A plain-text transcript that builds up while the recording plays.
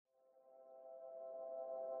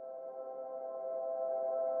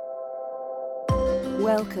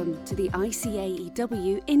Welcome to the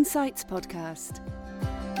ICAEW Insights Podcast.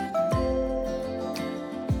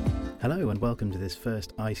 Hello and welcome to this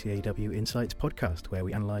first ICAEW Insights Podcast, where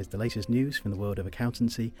we analyse the latest news from the world of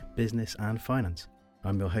accountancy, business and finance.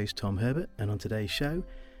 I'm your host Tom Herbert, and on today's show,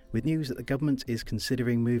 with news that the government is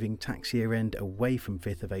considering moving tax year end away from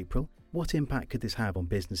 5th of April, what impact could this have on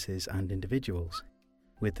businesses and individuals?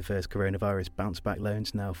 With the first coronavirus bounce-back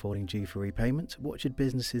loans now falling due for repayment, what should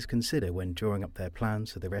businesses consider when drawing up their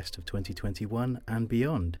plans for the rest of 2021 and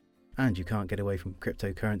beyond? And you can't get away from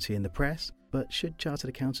cryptocurrency in the press, but should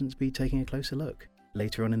chartered accountants be taking a closer look?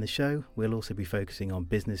 Later on in the show, we'll also be focusing on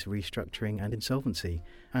business restructuring and insolvency,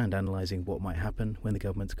 and analysing what might happen when the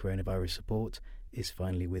government's coronavirus support is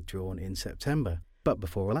finally withdrawn in September. But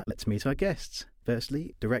before all that, let's meet our guests.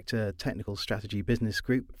 Firstly, Director Technical Strategy Business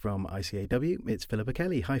Group from ICAEW, it's Philippa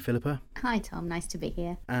Kelly. Hi Philippa. Hi Tom, nice to be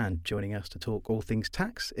here. And joining us to talk all things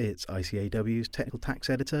tax, it's ICAEW's Technical Tax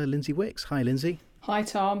Editor, Lindsay Wicks. Hi Lindsay. Hi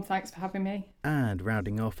Tom, thanks for having me. And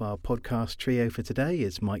rounding off our podcast trio for today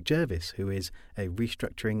is Mike Jervis, who is a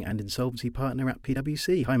restructuring and insolvency partner at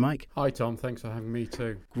PwC. Hi Mike. Hi Tom, thanks for having me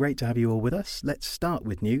too. Great to have you all with us. Let's start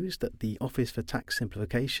with news that the Office for Tax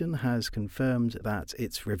Simplification has confirmed that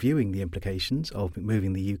it's reviewing the implications of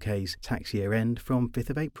moving the UK's tax year end from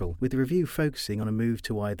 5th of April, with the review focusing on a move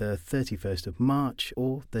to either 31st of March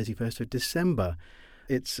or 31st of December.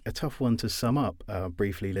 It's a tough one to sum up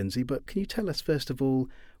briefly, Lindsay, but can you tell us first of all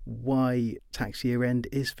why tax year end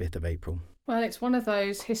is 5th of April? Well, it's one of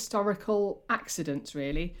those historical accidents,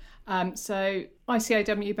 really. So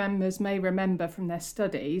ICAEW members may remember from their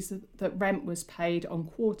studies that rent was paid on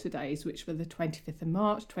quarter days, which were the 25th of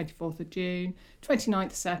March, 24th of June, 29th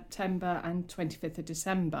of September and 25th of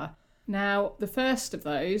December. Now, the first of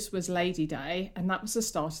those was Lady Day, and that was the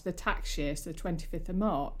start of the tax year, so the 25th of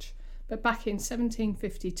March. But back in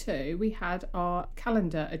 1752, we had our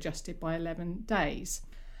calendar adjusted by 11 days.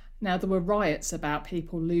 Now, there were riots about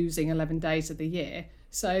people losing 11 days of the year,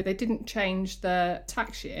 so they didn't change the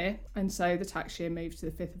tax year, and so the tax year moved to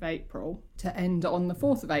the 5th of April to end on the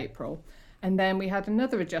 4th of April. And then we had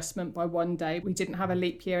another adjustment by one day. We didn't have a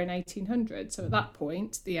leap year in 1800, so at that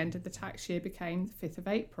point, the end of the tax year became the 5th of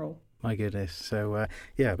April. My goodness. So, a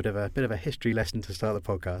bit of a history lesson to start the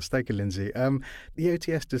podcast. Thank you, Lindsay. The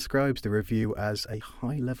OTS describes the review as a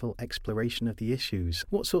high-level exploration of the issues.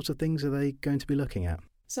 What sorts of things are they going to be looking at?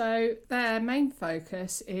 So their main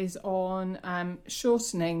focus is on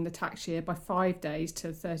shortening the tax year by 5 days to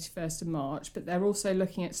the 31st of March, but they're also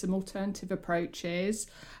looking at some alternative approaches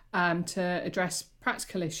to address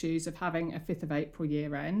practical issues of having a 5th of April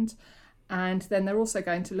year end. And then they're also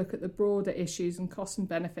going to look at the broader issues and costs and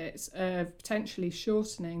benefits of potentially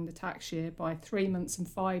shortening the tax year by 3 months and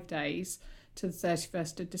 5 days to the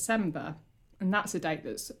 31st of December. And that's a date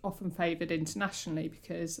that's often favoured internationally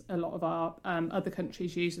because a lot of our other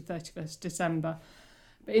countries use the 31st of December.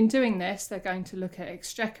 But in doing this, they're going to look at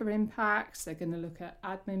exchequer impacts, they're going to look at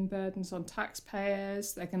admin burdens on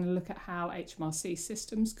taxpayers, they're going to look at how HMRC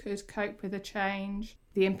systems could cope with a change,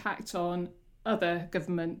 the impact on other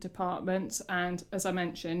government departments, and as I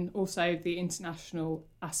mentioned, also the international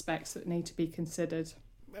aspects that need to be considered.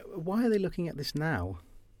 Why are they looking at this now?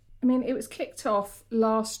 I mean, it was kicked off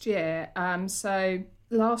last year. So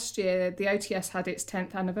last year, the OTS had its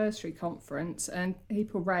 10th anniversary conference, and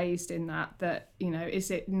people raised in that,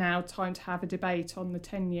 is it now time to have a debate on the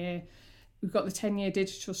 10-year? We've got the 10-year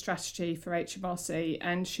digital strategy for HMRC,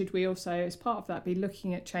 and should we also, as part of that, be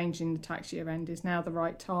looking at changing the tax year end? Is now the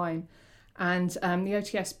right time? And the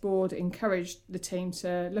OTS board encouraged the team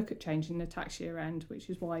to look at changing the tax year end, which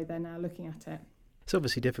is why they're now looking at it. It's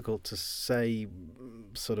obviously difficult to say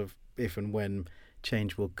sort of if and when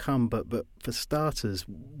change will come, but for starters,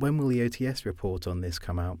 when will the OTS report on this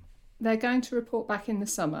come out? They're going to report back in the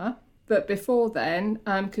summer, but before then,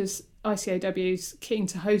 because ICAEW is keen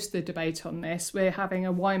to host the debate on this, we're having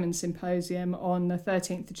a Wyman Symposium on the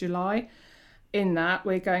 13th of July. In that,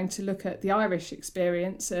 we're going to look at the Irish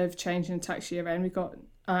experience of changing the tax year end. We've got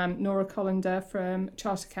Nora Collender from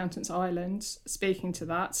Chartered Accountants Ireland speaking to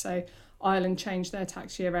that. So Ireland changed their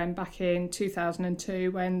tax year end back in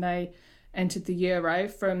 2002 when they entered the euro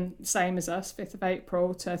from same as us, 5th of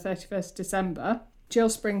April to 31st December. Jill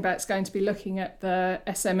Springbet's going to be looking at the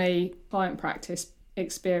SME client practice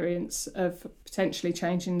experience of potentially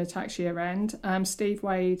changing the tax year end. Steve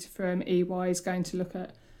Wade from EY is going to look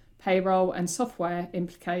at payroll and software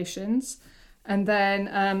implications. And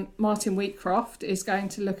then Martin Wheatcroft is going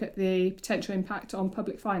to look at the potential impact on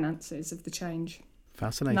public finances of the change.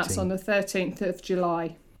 Fascinating. And that's on the 13th of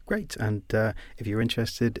July. Great. And if you're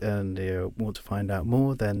interested and you want to find out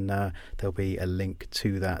more, then there'll be a link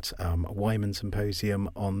to that Wyman Symposium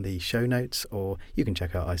on the show notes, or you can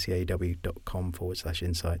check out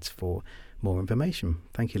icaw.com/insights for more information.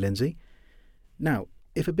 Thank you, Lindsay. Now,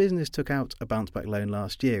 if a business took out a bounce back loan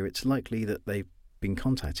last year, it's likely that they've been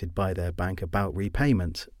contacted by their bank about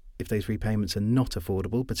repayment. If those repayments are not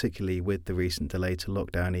affordable, particularly with the recent delay to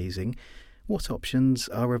lockdown easing, what options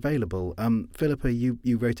are available? Philippa,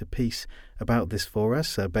 you wrote a piece about this for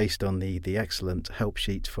us based on the excellent help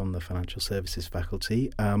sheet from the Financial Services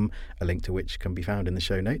faculty, a link to which can be found in the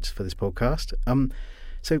show notes for this podcast.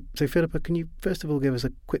 So Philippa, can you first of all give us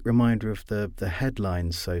a quick reminder of the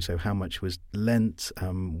headlines? So how much was lent,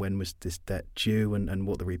 when was this debt due, and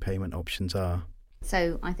what the repayment options are?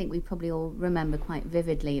 So I think we probably all remember quite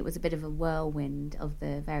vividly, it was a bit of a whirlwind of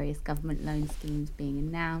the various government loan schemes being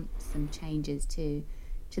announced, some changes to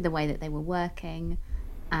the way that they were working,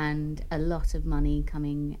 and a lot of money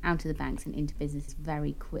coming out of the banks and into business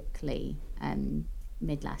very quickly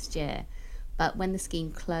mid last year. But when the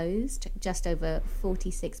scheme closed, just over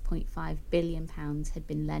 £46.5 billion had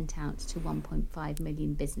been lent out to 1.5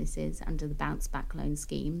 million businesses under the Bounce Back Loan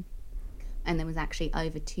Scheme. And there was actually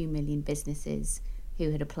over 2 million businesses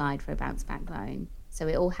who had applied for a bounce back loan. So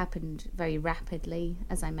it all happened very rapidly,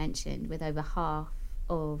 as I mentioned, with over half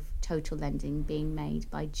of total lending being made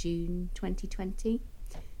by June 2020.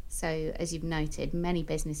 So as you've noted, many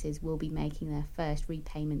businesses will be making their first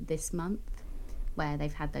repayment this month, where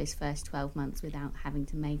they've had those first 12 months without having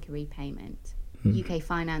to make a repayment. UK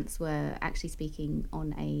Finance were actually speaking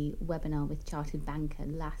on a webinar with Chartered Banker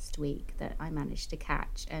last week that I managed to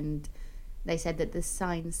catch, and they said that the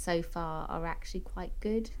signs so far are actually quite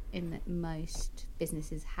good, in that most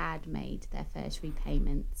businesses had made their first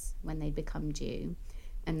repayments when they'd become due,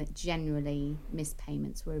 and that generally missed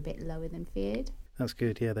payments were a bit lower than feared. That's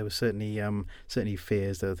good. Yeah, there were certainly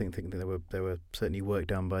fears. That I think there were certainly work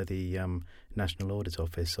done by the National Audit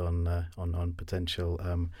Office on potential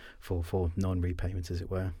for non-repayments, as it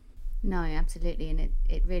were. No, absolutely, and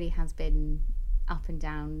it really has been up and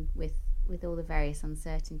down with all the various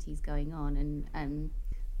uncertainties going on, and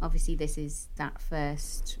obviously this is that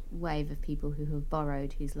first wave of people who have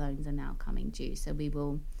borrowed whose loans are now coming due. So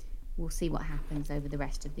we'll see what happens over the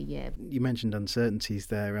rest of the year. You mentioned uncertainties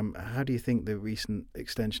there. How do you think the recent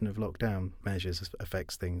extension of lockdown measures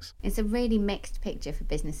affects things? It's a really mixed picture for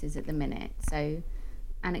businesses at the minute. So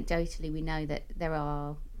anecdotally, we know that there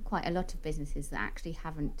are quite a lot of businesses that actually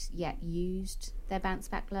haven't yet used their bounce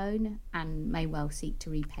back loan and may well seek to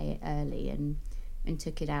repay it early and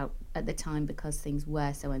took it out at the time because things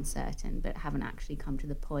were so uncertain, but haven't actually come to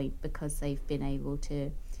the point because they've been able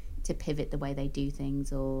to pivot the way they do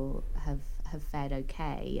things, or have fared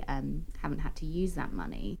okay, haven't had to use that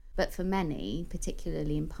money. But for many,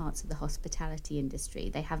 particularly in parts of the hospitality industry,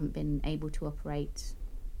 they haven't been able to operate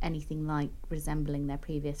anything like resembling their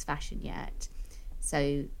previous fashion yet.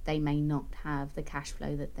 So they may not have the cash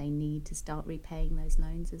flow that they need to start repaying those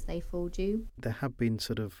loans as they fall due. There have been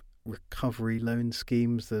sort of recovery loan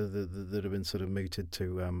schemes that have been sort of mooted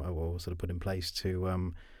to, or sort of put in place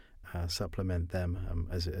to supplement them,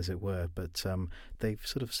 as it were. But they've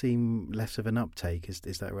sort of seen less of an uptake.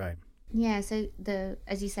 Is that right? Yeah, so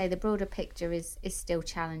as you say, the broader picture is still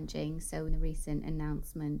challenging. So the recent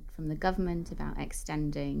announcement from the government about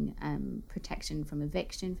extending protection from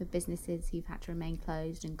eviction for businesses who've had to remain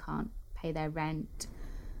closed and can't pay their rent.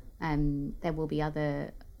 There will be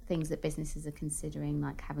other things that businesses are considering,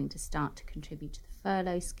 like having to start to contribute to the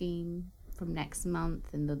furlough scheme from next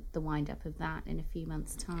month, and the wind up of that in a few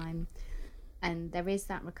months' time. And there is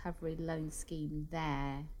that recovery loan scheme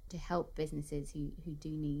there to help businesses who do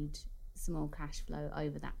need some more cash flow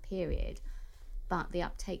over that period, but the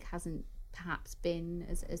uptake hasn't perhaps been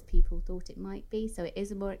as people thought it might be. So it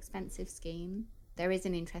is a more expensive scheme. There is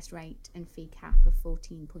an interest rate and fee cap of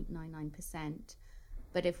 14.99%,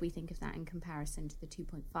 but if we think of that in comparison to the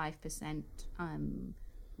 2.5%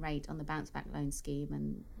 rate on the bounce back loan scheme,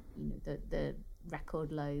 and the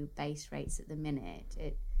record low base rates at the minute,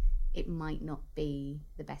 it might not be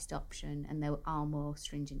the best option, and there are more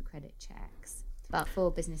stringent credit checks. But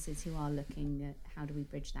for businesses who are looking at how do we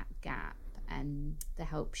bridge that gap, and the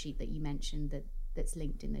help sheet that you mentioned that's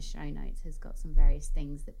linked in the show notes has got some various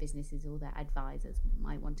things that businesses or their advisors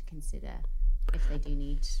might want to consider if they do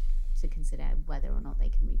need to consider whether or not they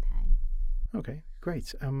can repay. Okay,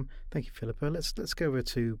 great. Thank you, Philippa. Let's go over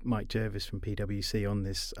to Mike Jervis from PwC on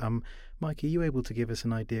this. Mike, are you able to give us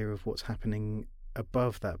an idea of what's happening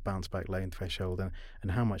above that bounce back loan threshold,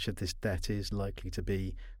 and how much of this debt is likely to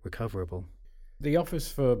be recoverable? The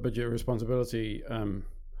Office for Budget Responsibility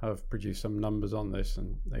have produced some numbers on this,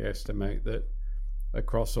 and they estimate that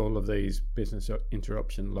across all of these business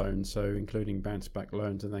interruption loans, so including bounce back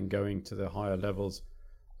loans and then going to the higher levels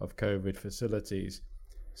of COVID facilities,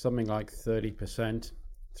 something like 30%,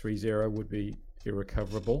 30 would be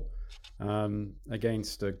irrecoverable,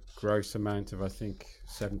 against a gross amount of, I think,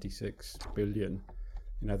 76 billion.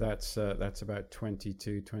 That's about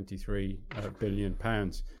 22, 23 billion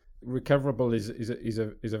pounds. Recoverable is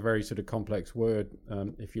a very sort of complex word,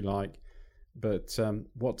 if you like, but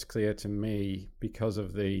what's clear to me, because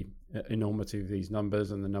of the enormity of these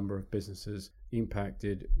numbers and the number of businesses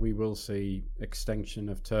impacted, we will see extension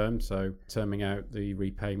of term, so terming out the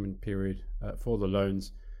repayment period for the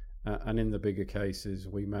loans, and in the bigger cases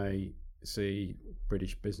we may see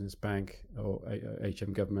British Business Bank or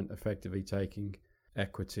HM Government effectively taking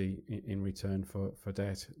equity in return for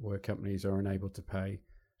debt where companies are unable to pay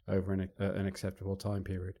over an acceptable time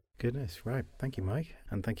period. Goodness, right. Thank you, Mike,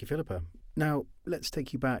 and thank you, Philippa. Now, let's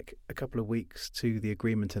take you back a couple of weeks to the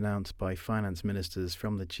agreement announced by finance ministers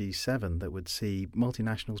from the G7 that would see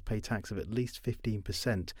multinationals pay tax of at least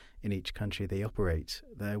 15% in each country they operate.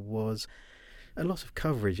 There was a lot of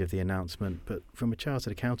coverage of the announcement, but from a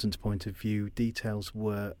chartered accountant's point of view, details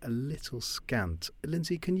were a little scant.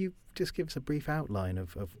 Lindsay, can you just give us a brief outline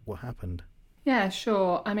of what happened? Yeah,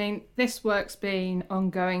 sure. I mean, this work's been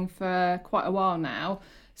ongoing for quite a while now.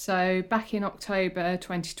 So back in October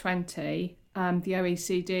 2020, the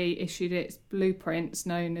OECD issued its blueprints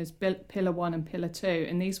known as Pillar 1 and Pillar 2,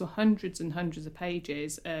 and these were hundreds and hundreds of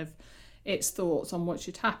pages of its thoughts on what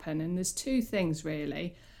should happen. And there's two things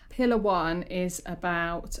really. Pillar 1 is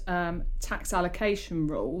about tax allocation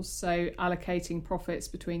rules, so allocating profits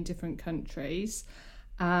between different countries.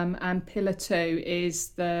 And Pillar 2 is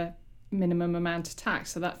the minimum amount of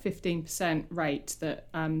tax, so that 15% rate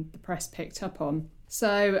that the press picked up on.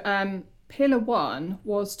 So Pillar 1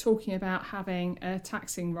 was talking about having a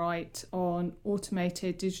taxing right on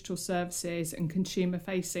automated digital services and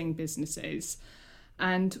consumer-facing businesses.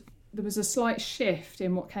 And there was a slight shift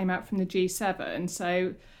in what came out from the G7.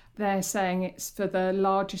 So they're saying it's for the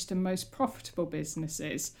largest and most profitable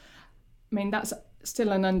businesses. I mean, that's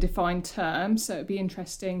still an undefined term, so it'd be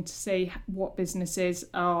interesting to see what businesses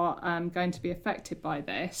are going to be affected by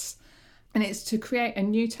this. And it's to create a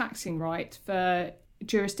new taxing right for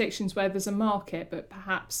jurisdictions where there's a market, but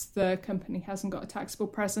perhaps the company hasn't got a taxable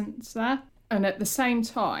presence there. And at the same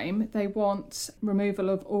time, they want removal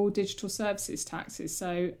of all digital services taxes.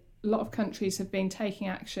 So a lot of countries have been taking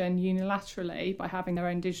action unilaterally by having their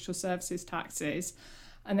own digital services taxes,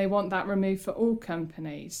 and they want that removed for all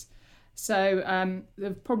companies. So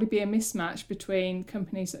there'll probably be a mismatch between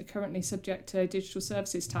companies that are currently subject to digital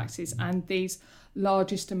services taxes and these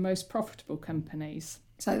largest and most profitable companies.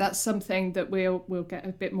 So that's something that we'll get a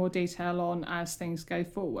bit more detail on as things go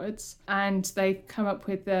forwards. And they've come up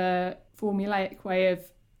with the formulaic way of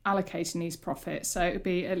allocating these profits. So it would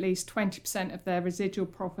be at least 20% of their residual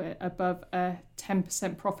profit above a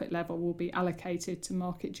 10% profit level will be allocated to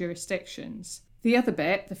market jurisdictions. The other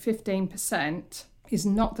bit, the 15%, is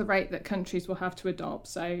not the rate that countries will have to adopt.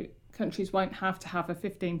 So countries won't have to have a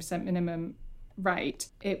 15% minimum rate.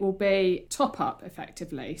 It will be top up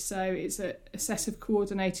effectively. So it's a set of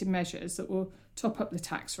coordinated measures that will top up the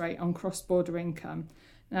tax rate on cross-border income.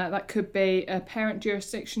 Now that could be a parent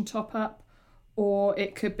jurisdiction top up, or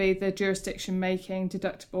it could be the jurisdiction making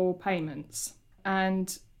deductible payments.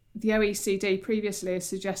 And the OECD previously has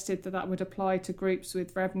suggested that would apply to groups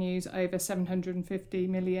with revenues over 750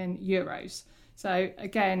 million euros. So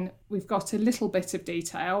again, we've got a little bit of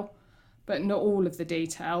detail, but not all of the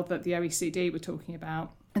detail that the OECD were talking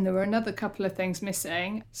about. And there were another couple of things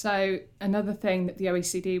missing. So another thing that the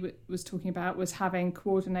OECD was talking about was having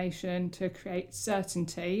coordination to create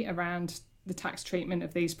certainty around the tax treatment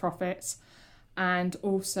of these profits, and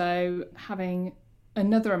also having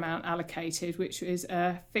another amount allocated, which is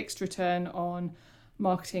a fixed return on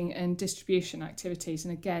marketing and distribution activities.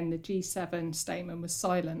 And again, the G7 statement was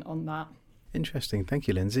silent on that. Interesting. Thank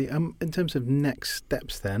you, Lindsay. In terms of next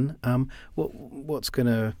steps then, what's going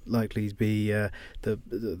to likely be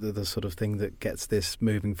the sort of thing that gets this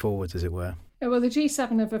moving forward, as it were? Well, the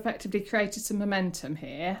G7 have effectively created some momentum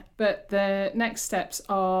here, but the next steps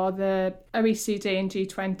are the OECD and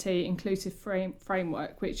G20 inclusive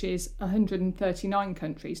framework, which is 139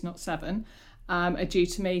 countries, not 7, are due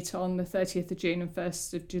to meet on the 30th of June and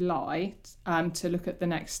 1st of July to look at the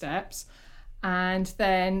next steps. And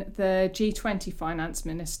then the G20 finance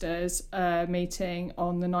ministers are meeting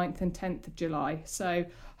on the 9th and 10th of July. So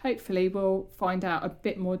hopefully we'll find out a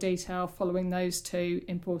bit more detail following those two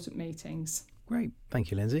important meetings. Great, thank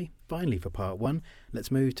you, Lindsay. Finally, for part one, let's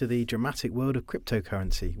move to the dramatic world of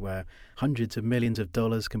cryptocurrency, where hundreds of millions of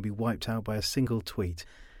dollars can be wiped out by a single tweet.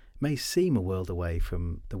 It may seem a world away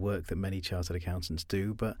from the work that many chartered accountants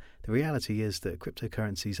do, but the reality is that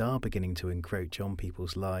cryptocurrencies are beginning to encroach on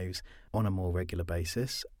people's lives on a more regular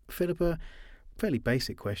basis. Philippa, fairly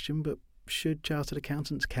basic question, but should chartered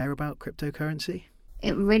accountants care about cryptocurrency?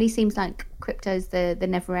 It really seems like crypto's the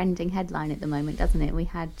never-ending headline at the moment, doesn't it? We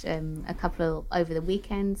had a couple over the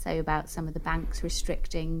weekend, so about some of the banks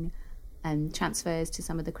restricting transfers to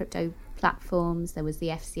some of the crypto platforms. There was the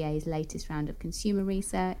FCA's latest round of consumer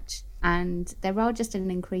research, and there are just an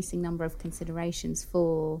increasing number of considerations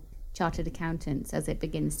for chartered accountants as it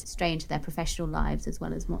begins to stray into their professional lives, as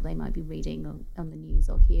well as what they might be reading on the news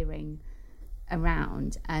or hearing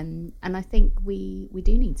around. And I think we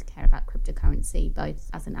do need to care about cryptocurrency, both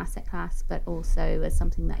as an asset class, but also as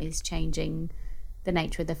something that is changing the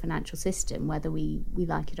nature of the financial system, whether we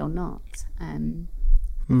like it or not.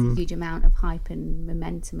 There's a huge amount of hype and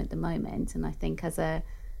momentum at the moment, and I think as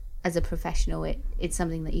a professional, it's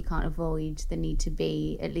something that you can't avoid the need to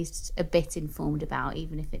be at least a bit informed about,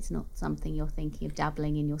 even if it's not something you're thinking of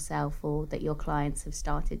dabbling in yourself or that your clients have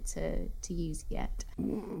started to use yet.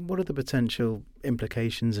 What are the potential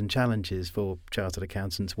implications and challenges for chartered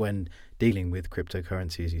accountants when dealing with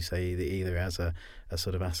cryptocurrency, as you say, either as a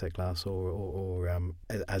sort of asset class or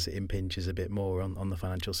as it impinges a bit more on the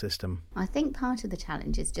financial system? I think part of the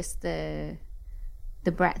challenge is just the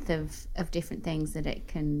breadth of different things that it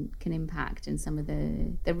can impact, and some of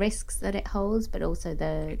the risks that it holds, but also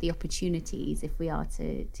the opportunities if we are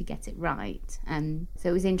to get it right. So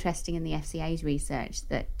it was interesting in the FCA's research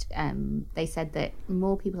that they said that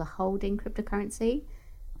more people are holding cryptocurrency,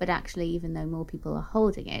 but actually even though more people are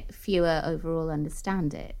holding it, fewer overall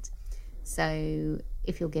understand it. So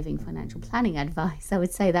if you're giving financial planning advice, I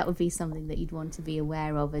would say that would be something that you'd want to be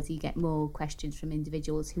aware of as you get more questions from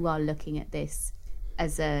individuals who are looking at this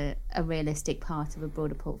as a realistic part of a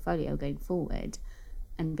broader portfolio going forward,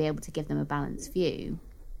 and be able to give them a balanced view.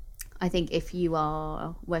 I think if you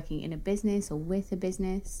are working in a business or with a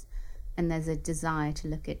business and there's a desire to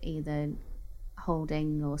look at either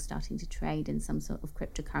holding or starting to trade in some sort of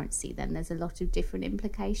cryptocurrency, then there's a lot of different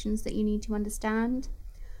implications that you need to understand.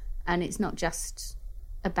 And it's not just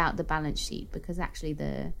about the balance sheet, because actually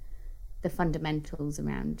the fundamentals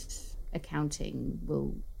around accounting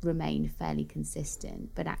will remain fairly consistent,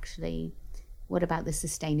 but actually what about the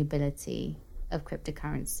sustainability of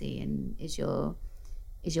cryptocurrency, and is your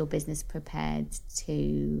business prepared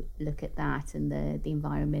to look at that and the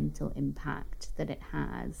environmental impact that it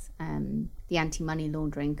has, the anti-money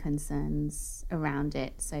laundering concerns around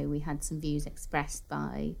it. So we had some views expressed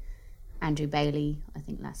by Andrew Bailey, I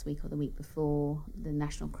think last week or the week before, the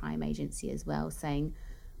National Crime Agency as well, saying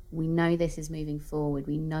we know this is moving forward,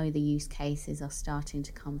 we know the use cases are starting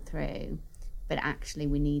to come through, but actually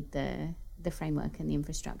we need the framework and the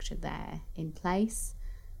infrastructure there in place.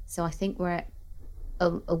 So I think we're at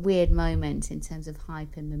a weird moment in terms of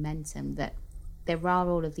hype and momentum, that there are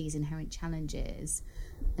all of these inherent challenges,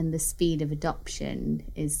 and the speed of adoption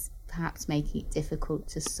is perhaps making it difficult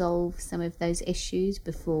to solve some of those issues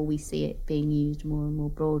before we see it being used more and more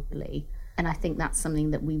broadly. And I think that's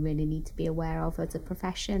something that we really need to be aware of as a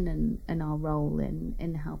profession, and our role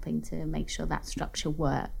in helping to make sure that structure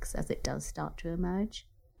works as it does start to emerge.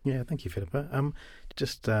 Yeah, thank you, Philippa.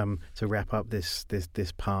 Just to wrap up this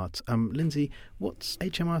part, Lindsay, what's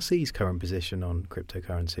HMRC's current position on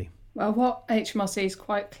cryptocurrency? Well, what HMRC is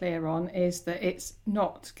quite clear on is that it's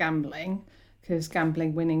not gambling, because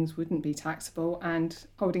gambling winnings wouldn't be taxable, and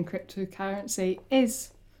holding cryptocurrency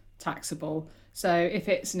is taxable. So if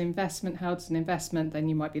it's an investment held as an investment, then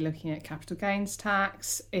you might be looking at capital gains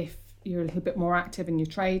tax. If you're a little bit more active in your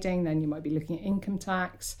trading, then you might be looking at income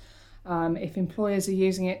tax. If employers are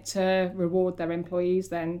using it to reward their employees,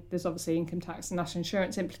 then there's obviously income tax and national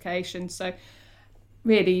insurance implications. So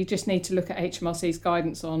really, you just need to look at HMRC's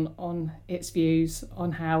guidance on its views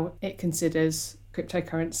on how it considers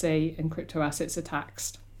cryptocurrency and crypto assets are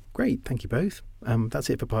taxed. Great, thank you both. That's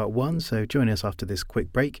it for part one, so join us after this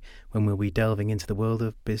quick break when we'll be delving into the world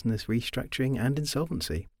of business restructuring and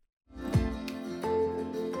insolvency.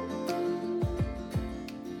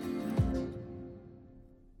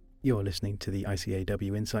 You're listening to the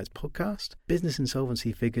ICAW Insights podcast. Business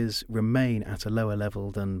insolvency figures remain at a lower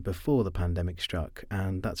level than before the pandemic struck,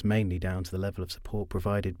 and that's mainly down to the level of support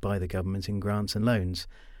provided by the government in grants and loans.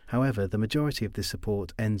 However, the majority of this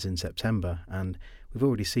support ends in September, and we've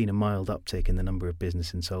already seen a mild uptick in the number of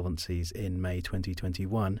business insolvencies in May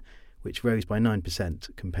 2021, which rose by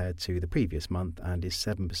 9% compared to the previous month and is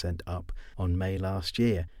 7% up on May last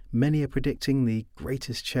year. Many are predicting the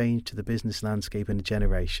greatest change to the business landscape in a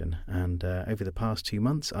generation, and over the past 2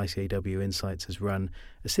 months, ICAW Insights has run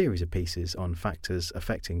a series of pieces on factors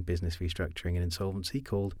affecting business restructuring and insolvency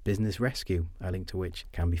called Business Rescue, a link to which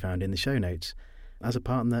can be found in the show notes. As a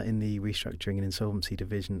partner in the restructuring and insolvency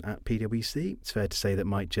division at PwC, it's fair to say that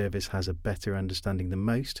Mike Jervis has a better understanding than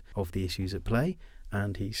most of the issues at play,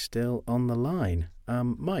 and he's still on the line.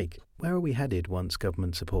 Mike, where are we headed once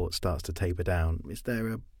government support starts to taper down? Is there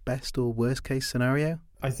a best or worst case scenario?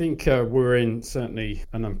 I think we're in certainly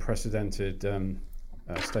an unprecedented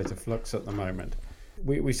state of flux at the moment.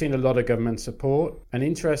 We've seen a lot of government support, and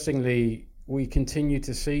interestingly, we continue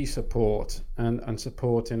to see support and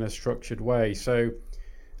support in a structured way. So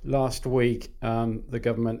last week, the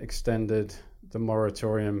government extended the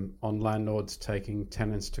moratorium on landlords taking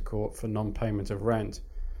tenants to court for non-payment of rent,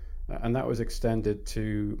 and that was extended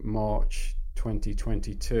to March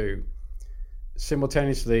 2022.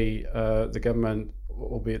 Simultaneously, the government,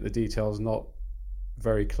 albeit the details not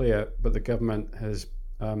very clear, but the government has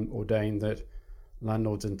ordained that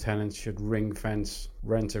landlords and tenants should ring fence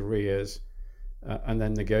rent arrears and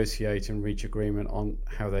then negotiate and reach agreement on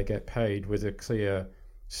how they get paid, with a clear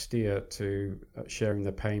steer to sharing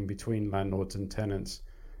the pain between landlords and tenants.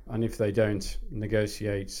 And if they don't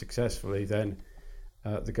negotiate successfully, then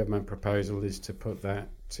the government proposal is to put that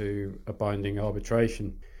to a binding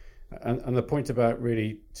arbitration. And the point about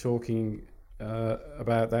really talking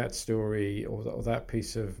about that story or that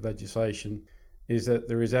piece of legislation is that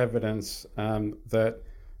there is evidence that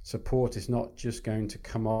support is not just going to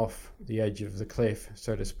come off the edge of the cliff,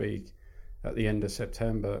 so to speak, at the end of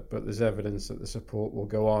September, but there's evidence that the support will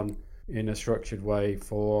go on in a structured way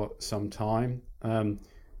for some time.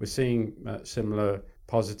 We're seeing similar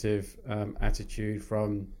positive attitude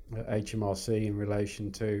from HMRC in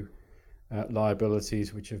relation to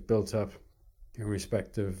liabilities which have built up in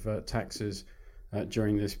respect of taxes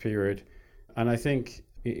during this period. And I think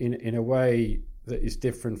in a way that is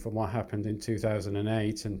different from what happened in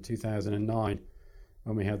 2008 and 2009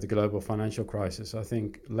 when we had the global financial crisis, I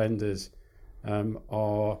think lenders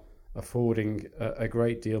are affording a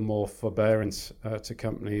great deal more forbearance to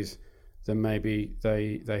companies than maybe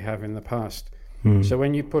they have in the past. So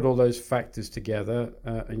when you put all those factors together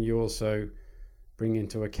and you also bring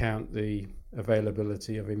into account the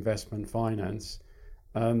availability of investment finance,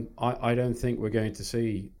 I don't think we're going to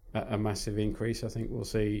see a massive increase. I think we'll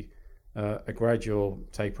see a gradual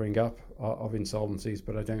tapering up of insolvencies,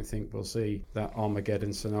 but I don't think we'll see that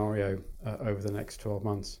Armageddon scenario over the next 12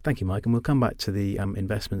 months. Thank you, Mike, and we'll come back to the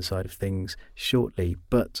investment side of things shortly.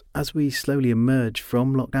 But as we slowly emerge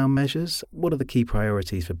from lockdown measures, what are the key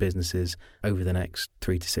priorities for businesses over the next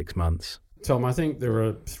 3 to 6 months? Tom, I think there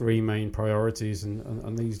are 3 main priorities,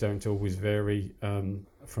 and these don't always vary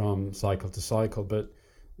from cycle to cycle, but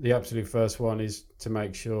the absolute first one is to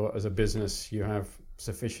make sure as a business you have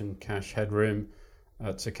sufficient cash headroom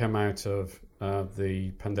to come out of the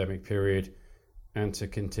pandemic period and to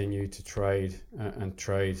continue to trade and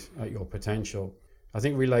trade at your potential. I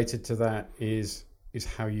think related to that is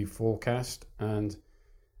how you forecast, and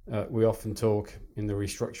we often talk in the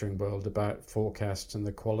restructuring world about forecasts and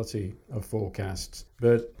the quality of forecasts,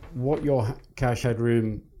 but what your cash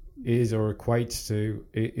headroom is or equates to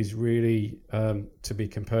is really to be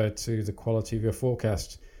compared to the quality of your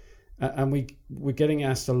forecasts. And we're getting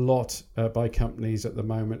asked a lot by companies at the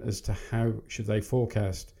moment as to how should they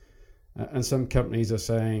forecast. And some companies are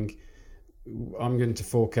saying, I'm going to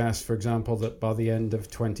forecast, for example, that by the end of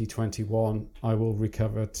 2021, I will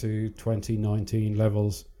recover to 2019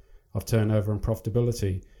 levels of turnover and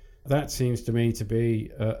profitability. That seems to me to be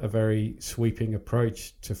a very sweeping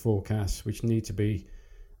approach to forecasts, which need to be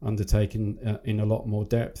undertaken in a lot more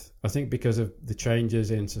depth. I think because of the changes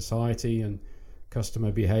in society and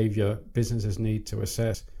customer behavior, businesses need to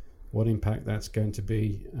assess what impact that's going to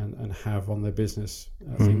be and have on their business.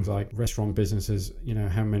 Things like restaurant businesses,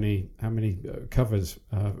 how many covers,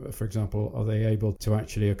 for example, are they able to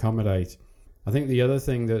actually accommodate? I think the other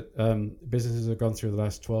thing that businesses have gone through the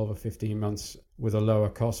last 12 or 15 months with a lower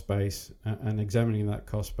cost base and examining that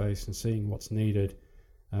cost base and seeing what's needed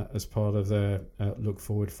as part of their look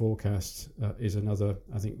forward forecasts is another,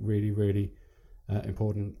 I think, really, really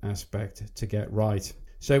important aspect to get right.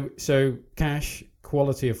 So cash,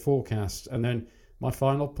 quality of forecasts, and then my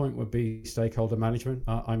final point would be stakeholder management.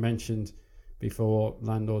 I mentioned before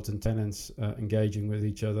landlords and tenants engaging with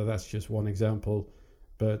each other. That's just one example,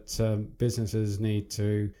 but businesses need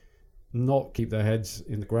to not keep their heads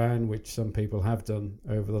in the ground, which some people have done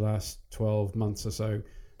over the last 12 months or so,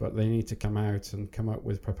 but they need to come out and come up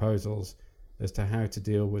with proposals as to how to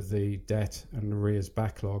deal with the debt and arrears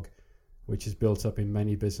backlog, which is built up in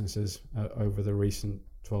many businesses over the recent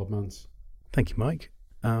 12 months. Thank you, Mike.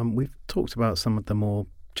 We've talked about some of the more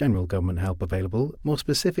general government help available. More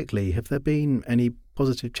specifically, have there been any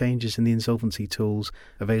positive changes in the insolvency tools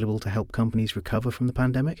available to help companies recover from the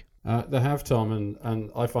pandemic? They have, Tom, and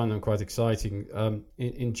I find them quite exciting.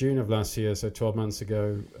 In June of last year, so 12 months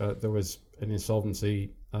ago, there was an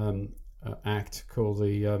insolvency act called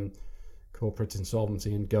the Corporate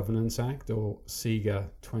Insolvency and Governance Act, or CIGA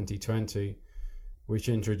 2020, which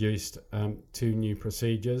introduced two new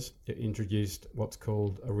procedures. It introduced what's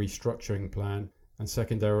called a restructuring plan, and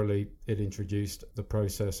secondarily, it introduced the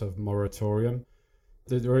process of moratorium.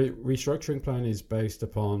 The restructuring plan is based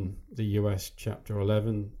upon the US Chapter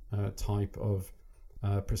 11 type of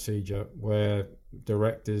procedure, where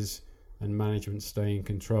directors and management stay in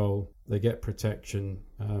control. They get protection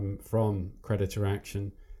from creditor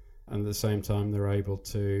action, and at the same time they're able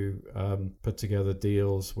to put together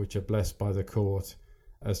deals which are blessed by the court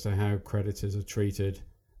as to how creditors are treated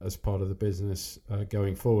as part of the business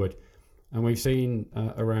going forward. And we've seen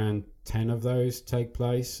around 10 of those take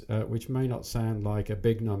place, which may not sound like a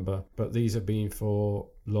big number, but these have been for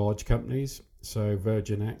large companies. So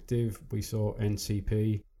Virgin Active, we saw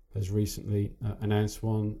NCP has recently announced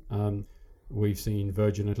one. We've seen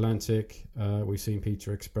Virgin Atlantic, we've seen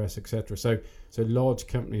Pizza Express, etc. So large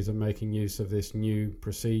companies are making use of this new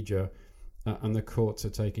procedure, and the courts are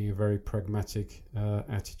taking a very pragmatic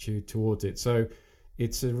attitude towards it. So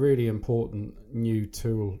it's a really important new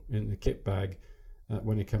tool in the kit bag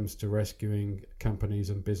when it comes to rescuing companies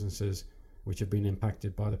and businesses which have been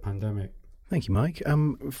impacted by the pandemic. Thank you, Mike.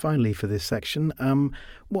 Finally, for this section,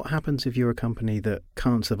 what happens if you're a company that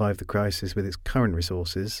can't survive the crisis with its current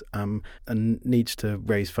resources and needs to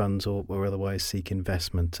raise funds or otherwise seek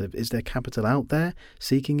investment? Is there capital out there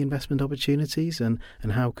seeking investment opportunities, and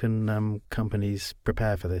how can companies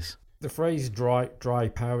prepare for this? The phrase dry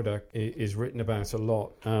powder is written about a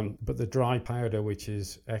lot, but the dry powder, which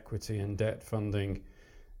is equity and debt funding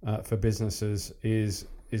for businesses, is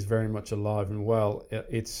very much alive and well.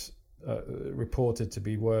 It's reported to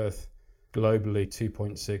be worth globally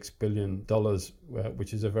 $2.6 billion,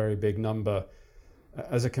 which is a very big number.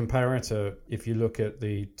 As a comparator, if you look at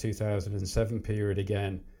the 2007 period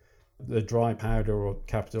again, the dry powder or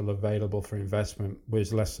capital available for investment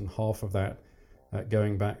was less than half of that,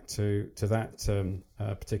 going back to that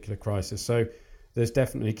particular crisis. So there's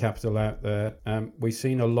definitely capital out there. We've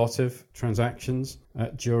seen a lot of transactions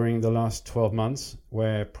during the last 12 months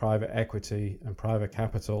where private equity and private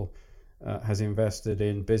capital has invested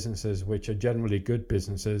in businesses which are generally good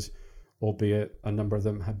businesses, albeit a number of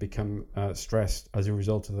them have become stressed as a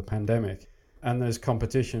result of the pandemic. And there's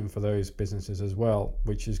competition for those businesses as well,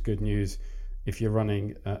 which is good news if you're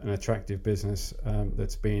running an attractive business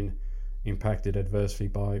that's been impacted adversely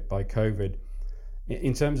by COVID.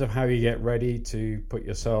 In terms of how you get ready to put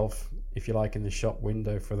yourself, if you like, in the shop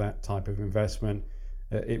window for that type of investment,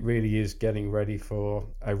 it really is getting ready for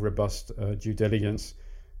a robust due diligence,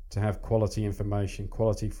 to have quality information,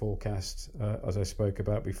 quality forecasts, as I spoke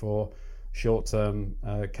about before, short-term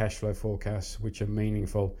cash flow forecasts which are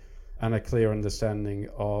meaningful, and a clear understanding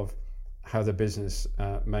of how the business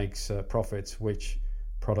makes profits, which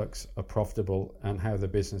products are profitable, and how the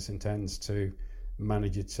business intends to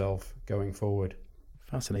manage itself going forward.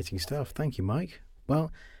 Fascinating stuff. Thank you, Mike.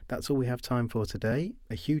 Well, that's all we have time for today.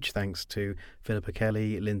 A huge thanks to Philippa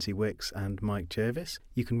Kelly, Lindsay Wicks and Mike Jervis.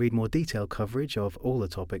 You can read more detailed coverage of all the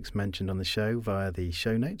topics mentioned on the show via the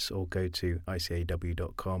show notes, or go to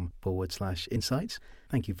icaw.com/insights.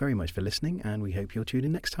 Thank you very much for listening, and we hope you'll tune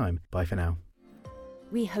in next time. Bye for now.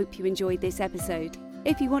 We hope you enjoyed this episode.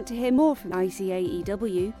 If you want to hear more from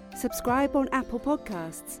ICAEW, subscribe on Apple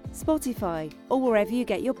Podcasts, Spotify, or wherever you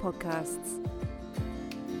get your podcasts.